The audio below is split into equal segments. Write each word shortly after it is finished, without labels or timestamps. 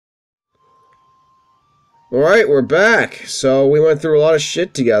Alright, we're back. So we went through a lot of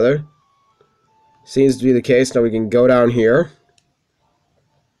shit together. Seems to be the case. Now we can go down here.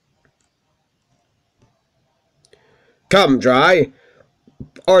 Come, Dry.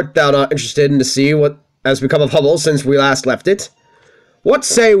 Art thou not interested in to see what has become of Hubble since we last left it? What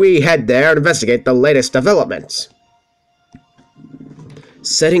say we head there and investigate the latest developments?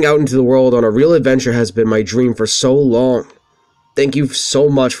 Setting out into the world on a real adventure has been my dream for so long. Thank you so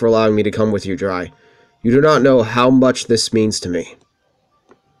much for allowing me to come with you, Dry. You do not know how much this means to me.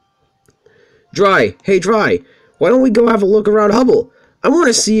 Dry, hey Dry, why don't we go have a look around Hubble? I want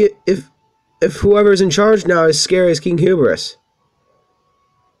to see if whoever's in charge now is scary as King Hubris.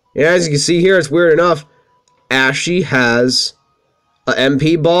 Yeah, as you can see here, it's weird enough. Aishe has a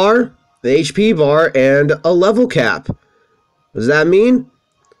MP bar, an HP bar, and a level cap. What does that mean?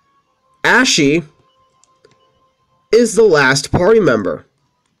 Aishe is the last party member.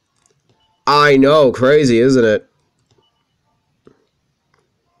 I know, crazy, isn't it?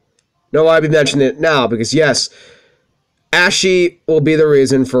 No, I'd be mentioning it now because, yes, Aishe will be the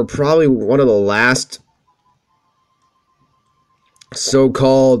reason for probably one of the last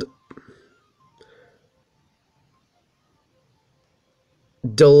so-called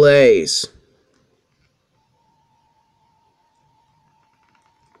delays.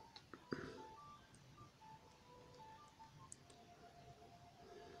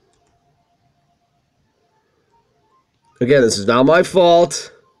 Again, this is not my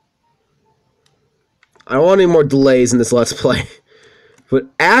fault. I don't want any more delays in this Let's Play.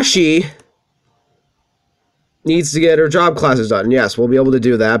 But Aishe needs to get her job classes done. Yes, we'll be able to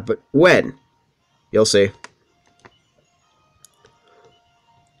do that, but when? You'll see.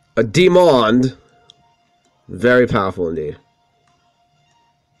 A demand. Very powerful indeed.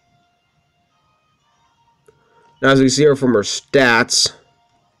 Now, as we see her from her stats,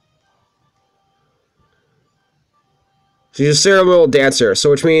 she's a ceremonial dancer,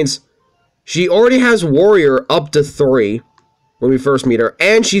 so which means she already has warrior up to 3 when we first meet her,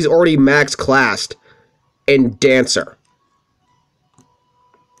 and she's already max classed in dancer.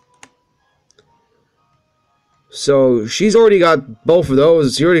 So she's already got both of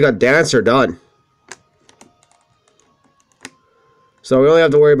those. She already got dancer done. So we only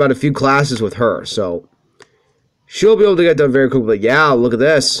have to worry about a few classes with her. So she'll be able to get done very quickly. Yeah, look at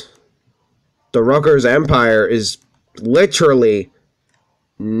this. The Rutgers Empire is literally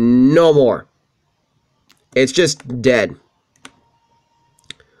no more. It's just dead.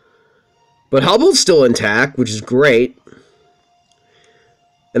 But Hubble's still intact, which is great.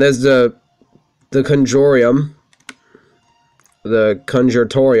 And there's the Conjurium. The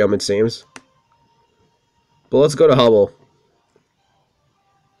Conjuratorium, it seems. But let's go to Hubble.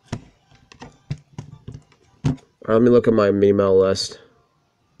 Alright, let me look at my email list.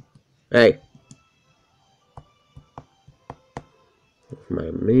 Hey. My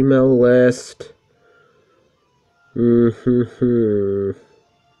email list.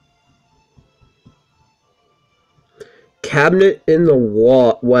 Cabinet in the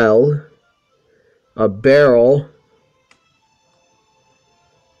well. A barrel.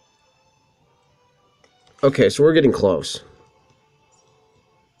 Okay, so we're getting close.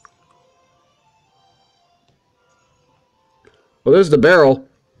 Well, there's the barrel.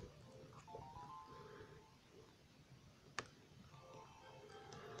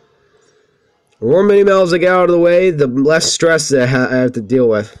 The more mini melds I get out of the way, the less stress that I have to deal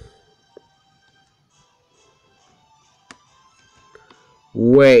with.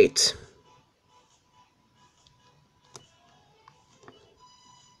 Wait.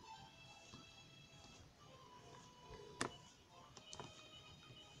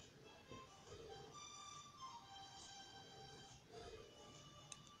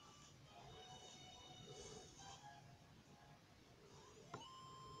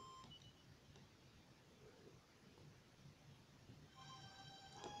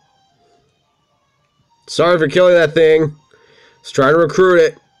 Sorry for killing that thing. Just trying to recruit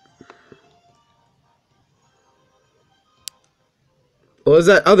it. What was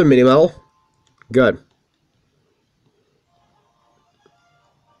that other mini medal? Good.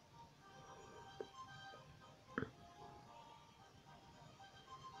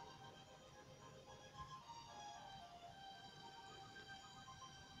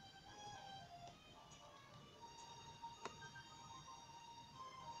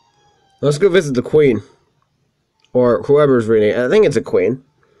 Let's go visit the queen. Or whoever's reading it. I think it's a queen.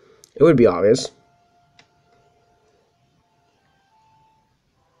 It would be obvious.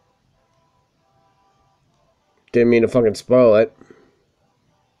 Didn't mean to fucking spoil it.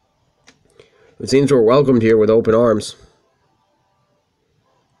 It seems we're welcomed here with open arms.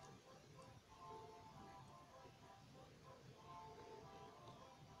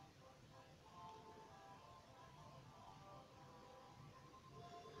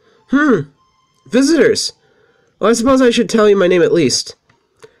 Visitors. Well, I suppose I should tell you my name at least.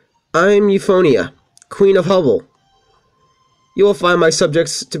 I'm Euphonia, Queen of Hubble. You will find my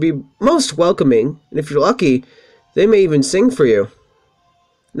subjects to be most welcoming, and if you're lucky, they may even sing for you.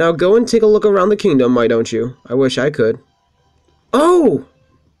 Now go and take a look around the kingdom, why don't you? I wish I could. Oh!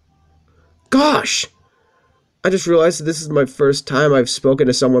 Gosh! I just realized that this is my first time I've spoken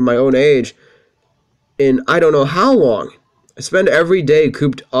to someone my own age in I don't know how long. I spend every day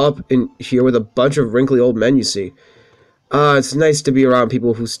cooped up in here with a bunch of wrinkly old men, you see. It's nice to be around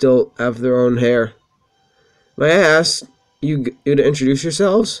people who still have their own hair. May I ask you to introduce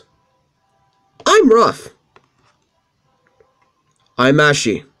yourselves? I'm Ruff. I'm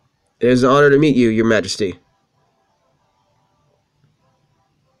Aishe. It is an honor to meet you, Your Majesty.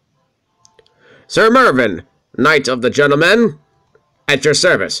 Sir Mervyn, Knight of the Gentlemen, at your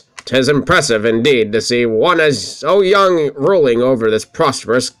service. 'Tis impressive indeed to see one as so young ruling over this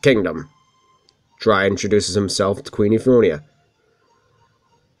prosperous kingdom. Dry introduces himself to Queen Euphonia.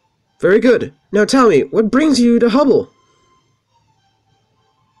 Very good. Now tell me, what brings you to Hubble?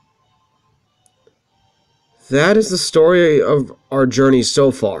 That is the story of our journey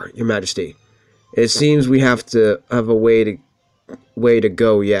so far, Your Majesty. It seems we have to have a way to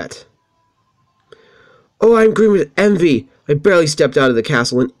go yet. Oh, I'm green with envy. I barely stepped out of the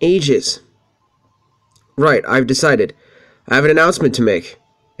castle in ages. Right, I've decided. I have an announcement to make.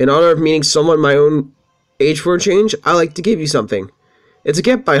 In honor of meeting someone my own age for a change, I like to give you something. It's a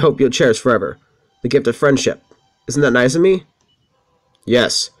gift I hope you'll cherish forever. The gift of friendship. Isn't that nice of me?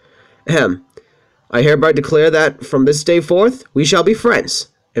 Yes. Ahem. I hereby declare that from this day forth, we shall be friends,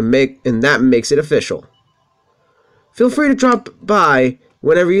 and that makes it official. Feel free to drop by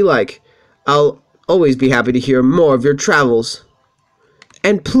whenever you like. I'll always be happy to hear more of your travels.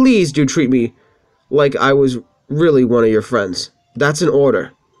 And please do treat me like I was really one of your friends. That's an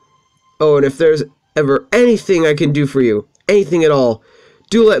order. Oh, and if there's ever anything I can do for you, anything at all,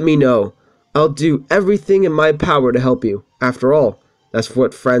 do let me know. I'll do everything in my power to help you. After all, that's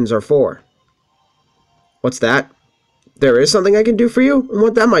what friends are for. What's that? There is something I can do for you? And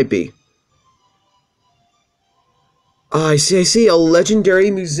what that might be? Oh, I see. A legendary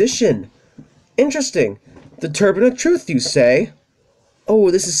musician. Interesting. The Turban of Truth, you say?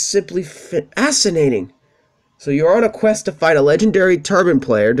 Oh, this is simply fascinating. So you're on a quest to find a legendary turban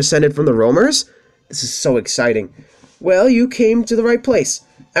player descended from the roamers? This is so exciting. Well, you came to the right place.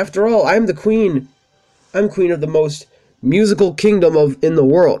 After all, I'm the queen. I'm queen of the most musical kingdom in the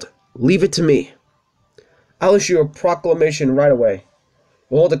world. Leave it to me. I'll issue a proclamation right away.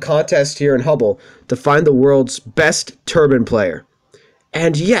 We'll hold a contest here in Hubble to find the world's best turban player.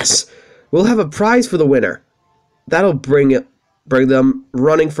 And yes, we'll have a prize for the winner. That'll bring them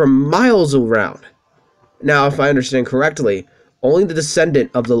running for miles around. Now, if I understand correctly, only the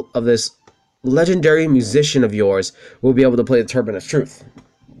descendant of this legendary musician of yours will be able to play the Turban of Truth.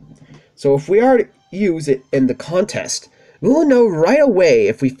 So if we are to use it in the contest, we will know right away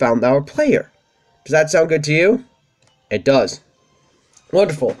if we found our player. Does that sound good to you? It does.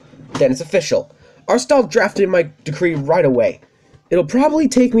 Wonderful. Then it's official. I'll start drafting my decree right away. It'll probably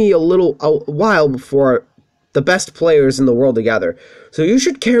take me a while before the best players in the world to gather, so you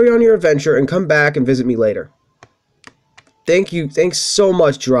should carry on your adventure and come back and visit me later. Thank you. Thanks so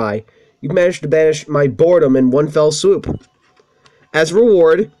much, Dry. You've managed to banish my boredom in one fell swoop. As a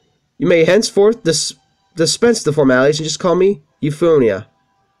reward, you may henceforth dispense the formalities and just call me Euphonia.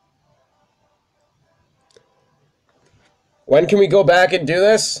 When can we go back and do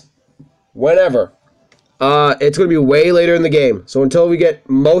this? Whenever. It's going to be way later in the game. So until we get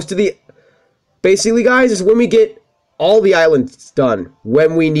most of the... Basically, guys, is when we get all the islands done.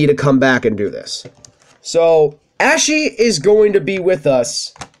 When we need to come back and do this. So, Aishe is going to be with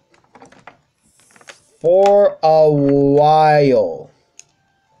us for a while.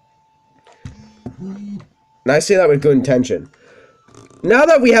 And I say that with good intention. Now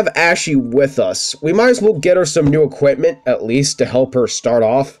that we have Aishe with us, we might as well get her some new equipment, at least, to help her start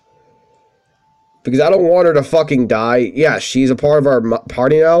off. Because I don't want her to fucking die. Yeah, she's a part of our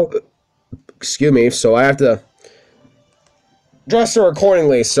party now. Excuse me, so I have to dress her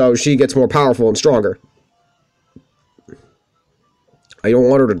accordingly so she gets more powerful and stronger. I don't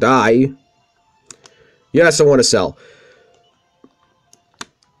want her to die. Yes, I want to sell.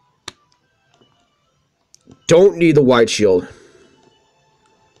 Don't need the white shield.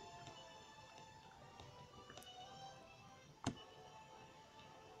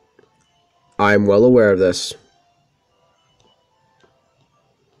 I'm well aware of this.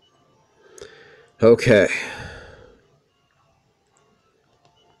 Okay.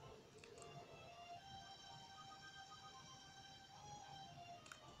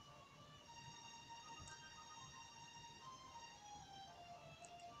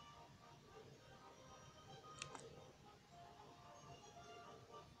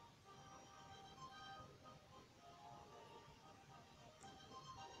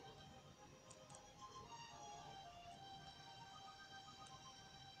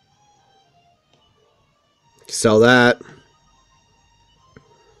 Sell that.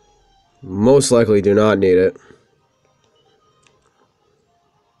 Most likely do not need it.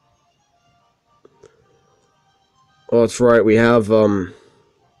 Oh, that's right. We have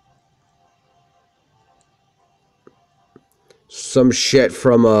some shit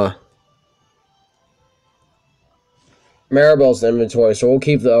from Maribel's inventory, so we'll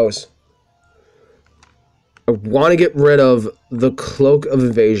keep those. I want to get rid of the Cloak of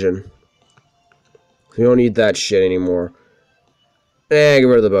Evasion. We don't need that shit anymore. Get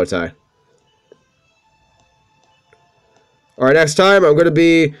rid of the bow tie. Alright, next time I'm going to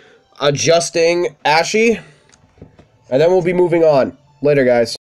be adjusting Aishe. And then we'll be moving on. Later, guys.